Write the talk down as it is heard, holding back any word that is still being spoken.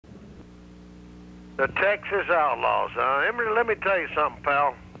The Texas Outlaws. Emery, let me tell you something,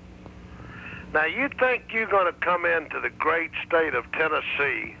 pal. Now, you think you're going to come into the great state of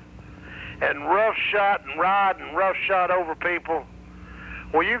Tennessee and roughshod and ride and roughshod over people?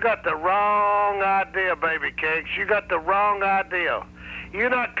 Well, you got the wrong idea, baby cakes. You got the wrong idea. You're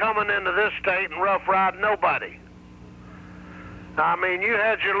not coming into this state and rough riding nobody. I mean, you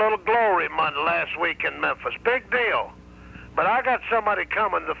had your little glory month last week in Memphis. Big deal. But I got somebody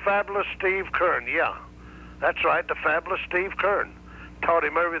coming, the fabulous Steve Keirn. Yeah, that's right, the fabulous Steve Keirn. Taught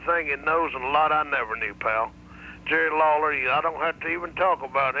him everything he knows and a lot I never knew, pal. Jerry Lawler, I don't have to even talk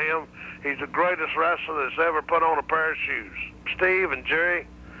about him. He's the greatest wrestler that's ever put on a pair of shoes. Steve and Jerry,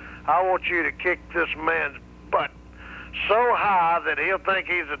 I want you to kick this man's butt so high that he'll think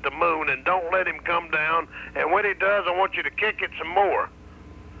he's at the moon, and don't let him come down. And when he does, I want you to kick it some more.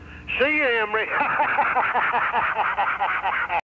 See you, Emery.